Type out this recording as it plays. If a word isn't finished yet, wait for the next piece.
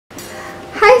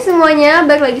Hai semuanya,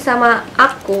 balik lagi sama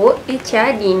aku, Icha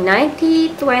di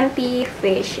 9020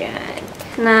 Fashion.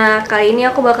 Nah, kali ini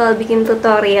aku bakal bikin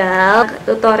tutorial.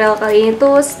 Tutorial kali ini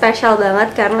tuh spesial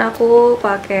banget karena aku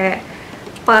pakai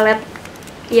palet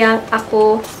yang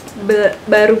aku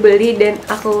baru beli dan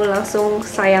aku langsung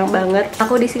sayang banget.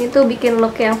 Aku di sini tuh bikin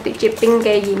look yang peachy pink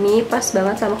kayak gini, pas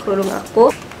banget sama kerudung aku.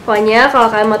 Pokoknya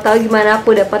kalau kalian mau tahu gimana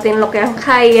aku dapetin look yang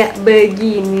kayak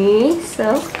begini,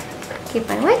 so keep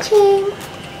on watching.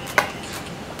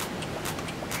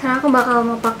 Sekarang aku bakal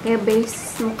mau pakai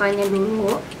base mukanya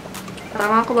dulu.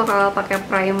 Pertama aku bakal pakai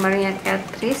primernya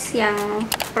Catrice yang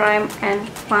Prime and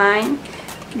Fine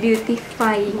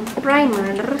Beautifying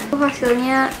Primer.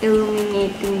 Hasilnya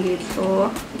illuminating gitu.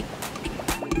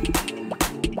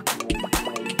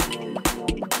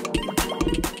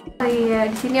 Oh iya,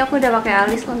 di sini aku udah pakai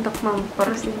alis untuk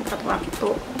mempersingkat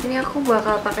waktu. Ini aku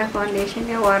bakal pakai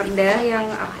foundationnya Wardah yang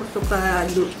aku suka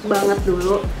banget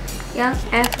dulu, yang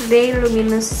Everyday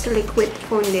Luminous Liquid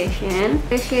Foundation,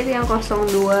 shade yang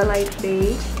 02 Light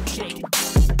Beige.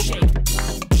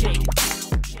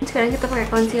 Sekarang kita pakai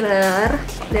concealer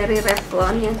dari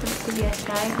Revlon yang seperti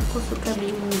biasa yang aku suka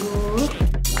bingung.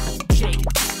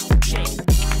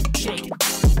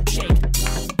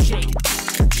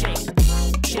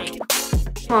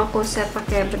 Mau aku set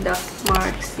pakai bedak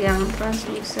Marcks yang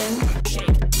translucent.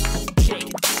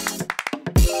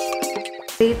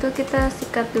 Itu kita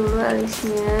sikat dulu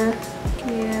alisnya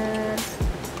biar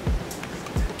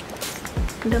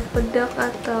bedak-bedak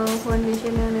atau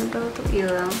foundation yang nempel tuh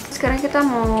hilang. Sekarang kita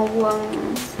mau buang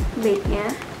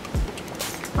base-nya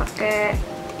pakai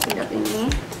bedak ini.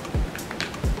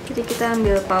 Jadi kita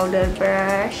ambil powder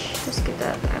brush, terus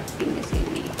kita tapping di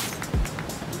sini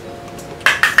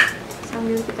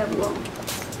sambil kita buang.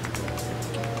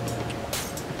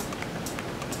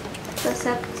 Kita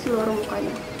set seluruh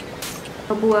mukanya.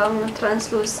 Buang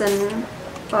translucent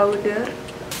powder.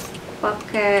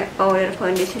 Pakai powder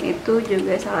foundation itu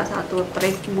juga salah satu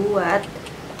trik buat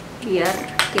biar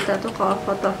kita tuh kalau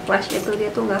foto flash itu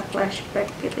dia tuh nggak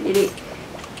flashback gitu, jadi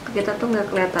kita tuh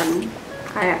nggak kelihatan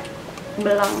kayak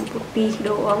belang putih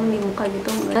doang di muka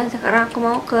gitu. Dan sekarang aku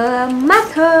mau ke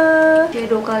Makeover.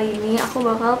 Kali ini aku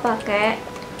bakal pakai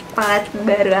palet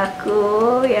baru aku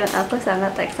yang aku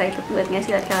sangat excited buat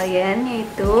ngasih lihat kalian,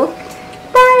 yaitu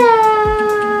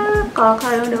kalau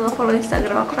kalian udah nge-follow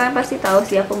Instagram aku, kalian pasti tahu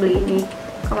sih aku beli ini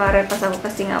kemarin pas aku ke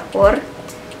Singapura.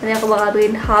 Nanti aku bakal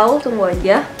beliin haul, tunggu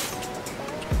aja.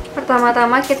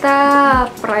 Pertama-tama kita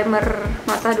primer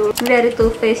mata dulu. Ini dari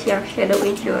Too Faced yang Shadow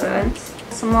Insurance.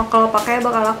 Semua kalau pakai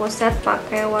bakal aku set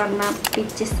pakai warna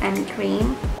Peaches and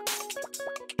Cream.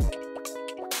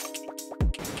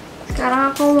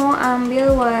 Sekarang aku mau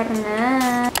ambil warna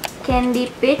Candy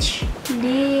Peach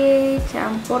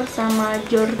dicampur sama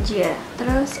Georgia,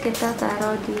 terus kita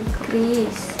taruh di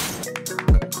crease.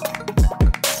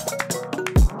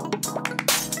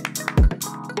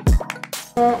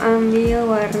 Mau ambil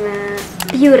warna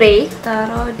Puree,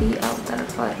 taruh di outer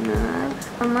corner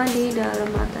sama di dalam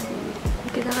mata ini.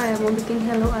 Kita kayak mau bikin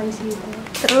hello eyes gitu.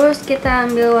 Terus kita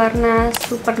ambil warna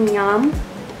Super Neon,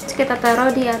 terus kita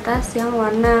taruh di atas yang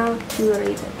warna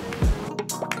Puree tadi.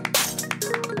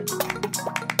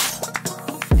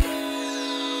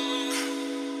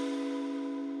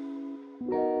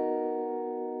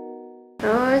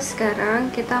 Terus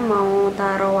sekarang kita mau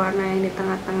taruh warna yang di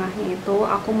tengah-tengahnya itu.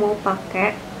 Aku mau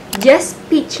pakai Just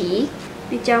Peachy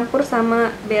dicampur sama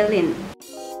Berlin.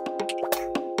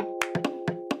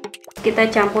 Kita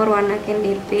campur warna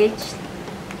Candy Peach,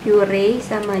 Puree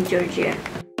sama Georgia.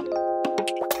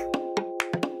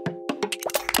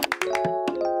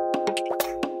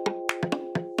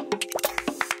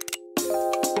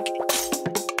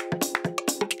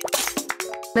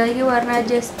 Lagi warna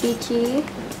Just Peachy.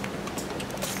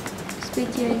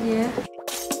 Peachy aja.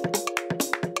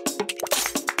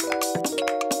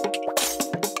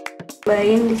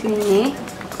 Tambahin di sini.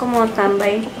 Aku mau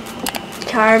tambahin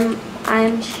Charm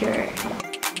I'm Sure.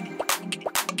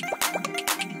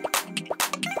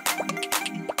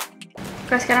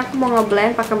 Sekarang aku mau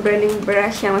ngeblend pakai blending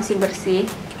brush yang masih bersih,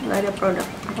 nggak ada produk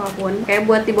apapun. Kayak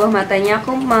buat di bawah matanya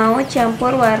aku mau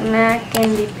campur warna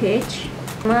Candy Peach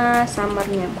sama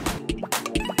summernya.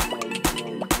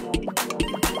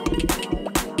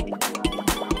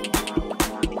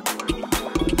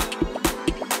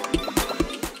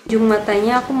 Ujung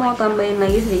matanya aku mau tambahin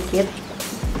lagi sedikit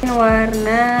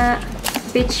warna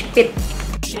Peach Pit.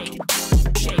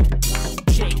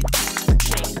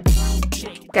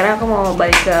 Sekarang aku mau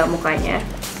balik ke mukanya.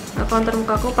 Nah, kontur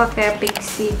mukaku pakai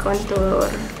Pixy contour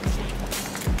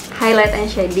highlight and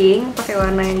shading, pakai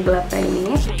warna yang gelap kayak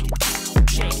ini.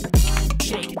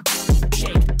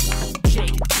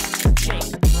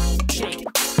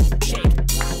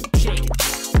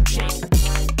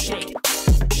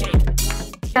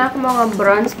 Aku mau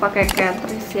nge-bronze pakai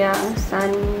Catrice yang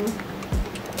Sun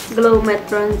Glow Matte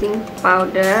Bronzing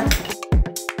Powder.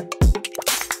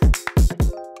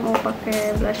 Mau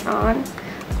pakai blush on.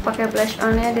 Pakai blush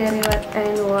onnya dari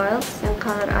Wetnwild yang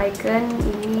color icon.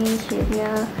 Ini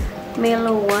shade-nya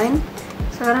mellow one.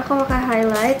 Sekarang aku pakai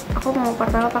highlight. Aku mau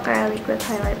pertama pakai liquid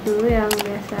highlight dulu yang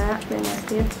biasa, clean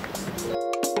acid.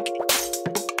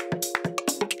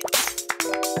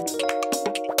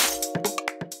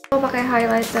 Aku pakai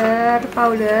highlighter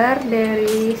powder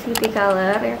dari City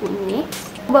Color yang ini.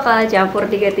 Aku bakal campur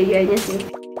tiga-tiganya sih.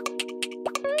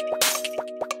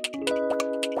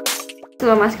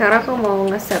 Sebelum maskara aku mau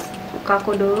ngeset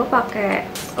mukaku dulu pakai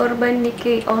Urban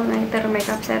Decay All Nighter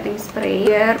Makeup Setting Spray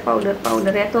biar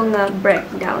powder-powdernya tuh nggak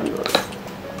breakdown dulu.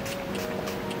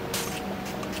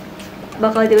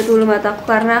 Bakal jepit dulu mataku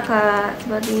karena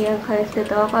seperti yang kalian sudah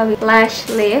tahu aku habis lash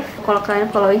lift. Kalau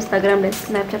kalian follow Instagram dan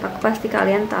Snapchat aku pasti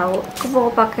kalian tahu. Aku mau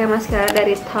pakai maskara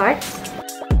dari Tarte.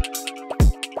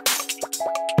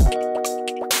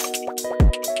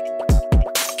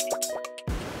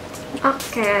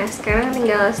 Oke, sekarang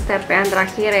tinggal step yang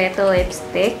terakhir yaitu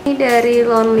lipstick. Ini dari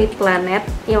Lonely Planet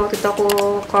yang waktu itu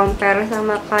aku compare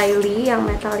sama Kylie yang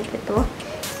metallic itu.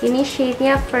 Ini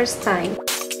shade-nya First Time.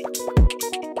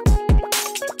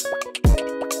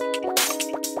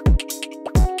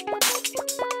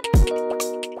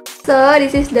 So,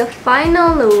 this is the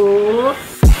final look.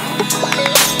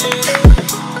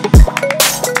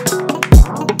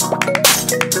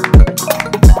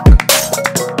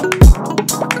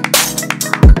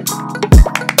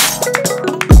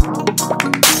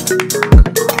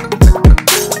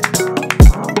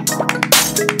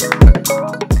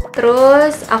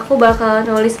 Terus aku bakal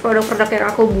nulis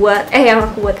produk-produk yang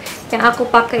aku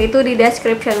pakai itu di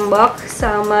description box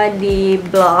sama di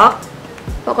blog.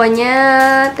 Pokoknya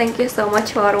thank you so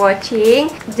much for watching.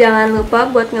 Jangan lupa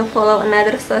buat nge-follow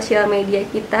another social media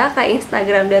kita kayak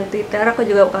Instagram dan Twitter. Aku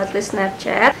juga bakal tulis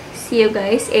Snapchat. See you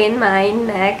guys in my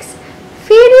next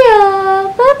video.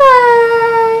 Bye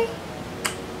bye.